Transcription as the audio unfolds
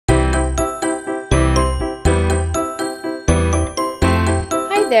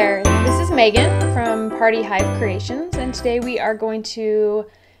there, this is Megan from Party Hive Creations, and today we are going to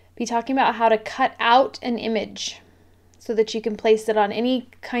be talking about how to cut out an image so that you can place it on any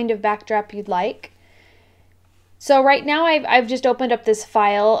kind of backdrop you'd like. So right now I've just opened up this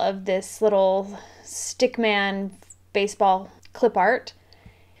file of this little stickman baseball clip art.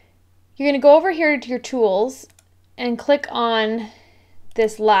 You're going to go over here to your tools and click on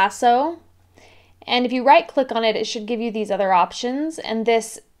this lasso. And if you right click on it, it should give you these other options. And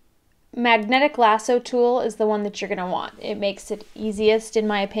this magnetic lasso tool is the one that you're going to want. It makes it easiest in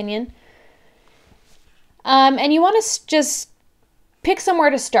my opinion. And you want to just pick somewhere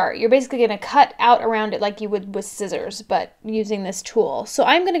to start. You're basically going to cut out around it like you would with scissors, but using this tool. So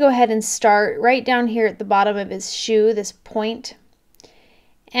I'm going to go ahead and start right down here at the bottom of his shoe, this point.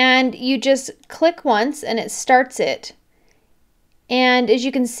 And you just click once and it starts it. And as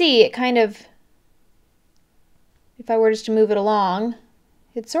you can see, it kind of, if I were just to move it along,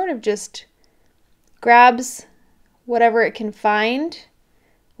 it sort of just grabs whatever it can find,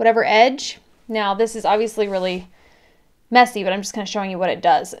 whatever edge. Now this is obviously really messy, but I'm just kind of showing you what it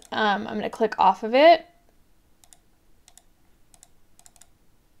does. I'm going to click off of it.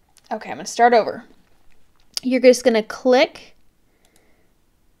 Okay, I'm going to start over. You're just going to click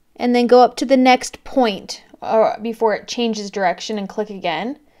and then go up to the next point before it changes direction and click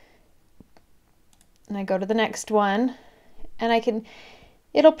again. And I go to the next one, and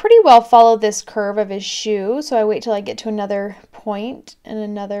it'll pretty well follow this curve of his shoe. So I wait till I get to another point and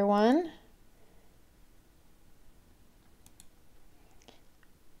another one.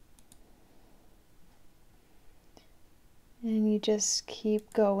 And you just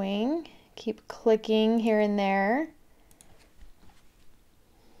keep going, keep clicking here and there.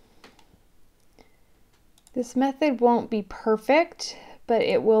 This method won't be perfect, but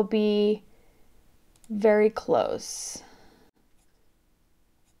it will be very close.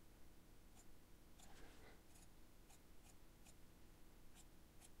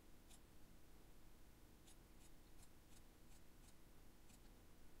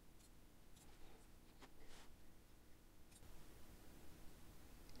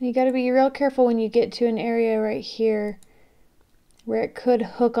 You got to be real careful when you get to an area right here where it could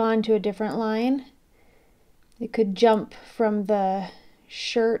hook on to a different line. It could jump from the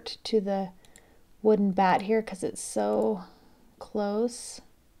shirt to the wooden bat here because it's so close.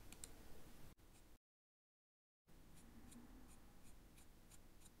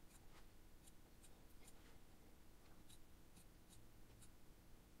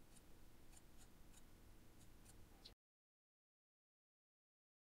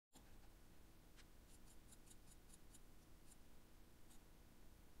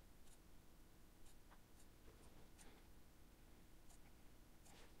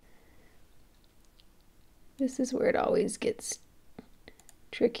 This is where it always gets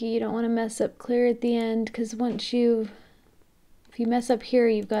tricky. You don't want to mess up clear at the end, because if you mess up here,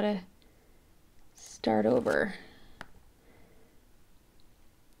 you've got to start over.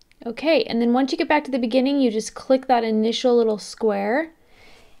 Okay, and then once you get back to the beginning, you just click that initial little square,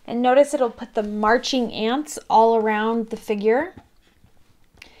 and notice it'll put the marching ants all around the figure.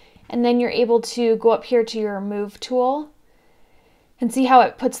 And then you're able to go up here to your Move tool and see how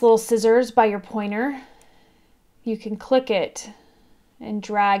it puts little scissors by your pointer. You can click it and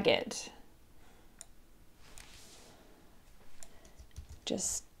drag it.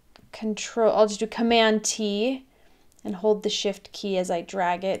 I'll just do Command T and hold the Shift key as I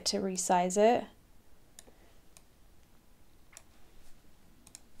drag it to resize it.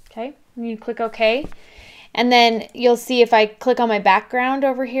 Okay, and you click OK. And then you'll see if I click on my background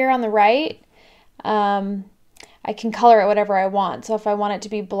over here on the right, I can color it whatever I want. So if I want it to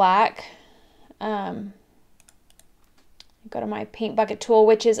be black, go to my paint bucket tool,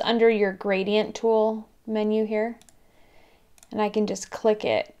 which is under your gradient tool menu here, and I can just click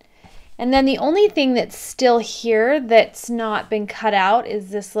it. And then the only thing that's still here that's not been cut out is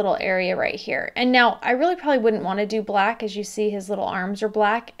this little area right here. And now I really probably wouldn't want to do black. As you see, his little arms are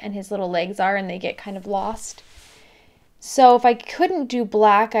black and his little legs are, and they get kind of lost. So if I couldn't do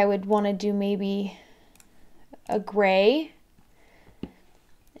black, I would want to do maybe a gray.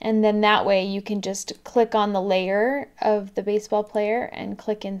 And then that way you can just click on the layer of the baseball player and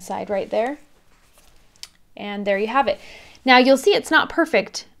click inside right there. And there you have it. Now you'll see it's not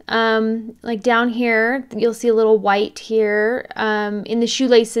perfect. Like down here, you'll see a little white here. In the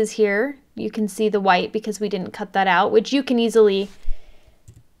shoelaces here, you can see the white because we didn't cut that out, which you can easily,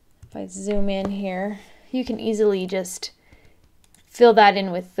 if I zoom in here, you can easily just fill that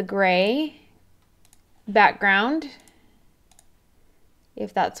in with the gray background,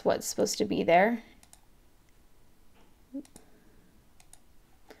 if that's what's supposed to be there.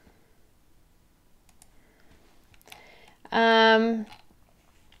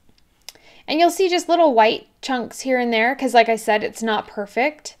 And you'll see just little white chunks here and there because, like I said, it's not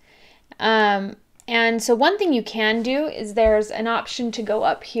perfect. And so one thing you can do is there's an option to go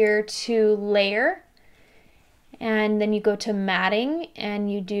up here to layer, and then you go to matting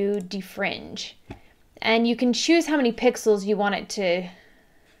and you do defringe. And you can choose how many pixels you want it to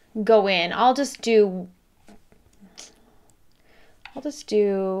go in. I'll just do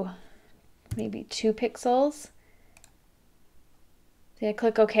maybe 2 pixels. Then I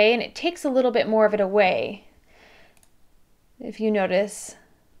click OK, and it takes a little bit more of it away. If you notice,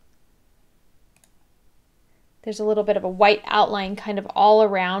 there's a little bit of a white outline kind of all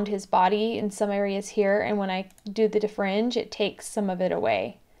around his body in some areas here, and when I do the defringe, it takes some of it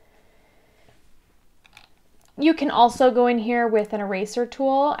away. You can also go in here with an eraser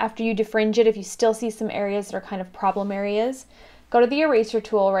tool after you defringe it. If you still see some areas that are kind of problem areas, go to the eraser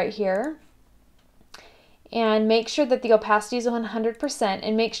tool right here and make sure that the opacity is 100%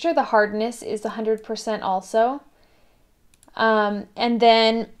 and make sure the hardness is 100% also. And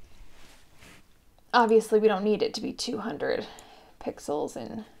then obviously we don't need it to be 200 pixels,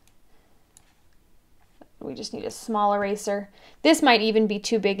 and we just need a small eraser. This might even be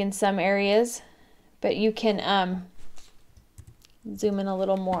too big in some areas, but you can zoom in a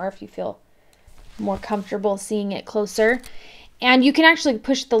little more if you feel more comfortable seeing it closer. And you can actually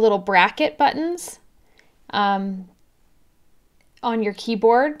push the little bracket buttons on your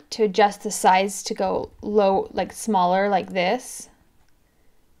keyboard to adjust the size to go low, like smaller, like this.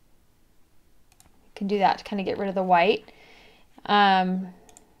 You can do that to kind of get rid of the white.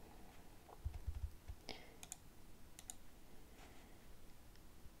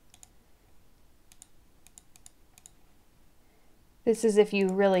 This is if you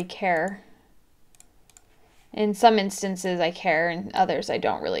really care. In some instances I care, and others I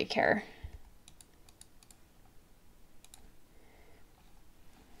don't really care.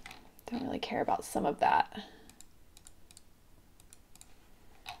 Don't really care about some of that.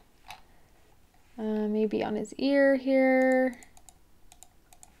 Maybe on his ear here.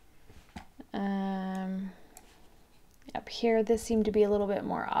 Up here, this seemed to be a little bit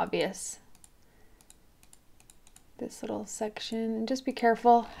more obvious. This little section. And just be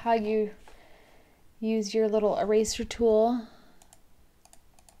careful how you use your little eraser tool.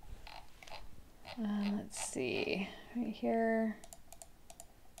 Let's see, right here.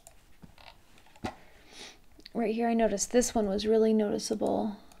 Right here I noticed this one was really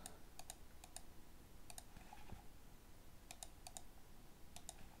noticeable.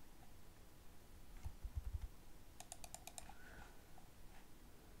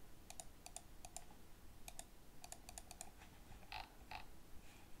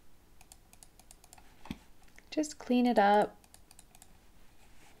 Just clean it up.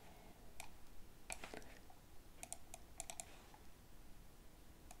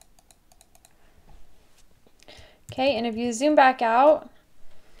 Okay, and if you zoom back out,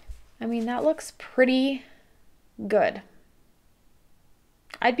 I mean, that looks pretty good.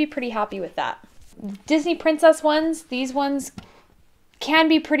 I'd be pretty happy with that. Disney princess ones, these ones can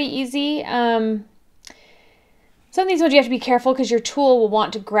be pretty easy. Some of these ones you have to be careful because your tool will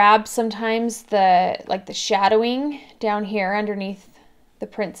want to grab sometimes the shadowing down here underneath the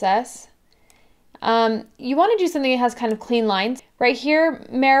princess. You want to do something that has kind of clean lines. Right here,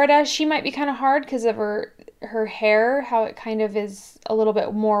 Merida, she might be kind of hard because of her hair, how it kind of is a little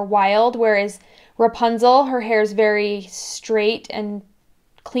bit more wild, whereas Rapunzel, her hair is very straight and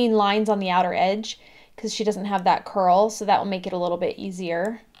clean lines on the outer edge because she doesn't have that curl, so that will make it a little bit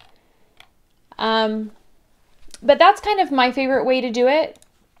easier. But that's kind of my favorite way to do it,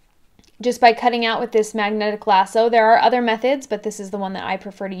 just by cutting out with this magnetic lasso. There are other methods, but this is the one that I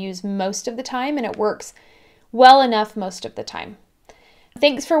prefer to use most of the time, and it works well enough most of the time.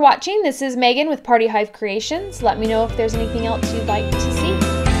 Thanks for watching. This is Megan with Party Hive Creations. Let me know if there's anything else you'd like to see.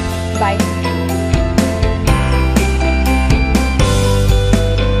 Bye.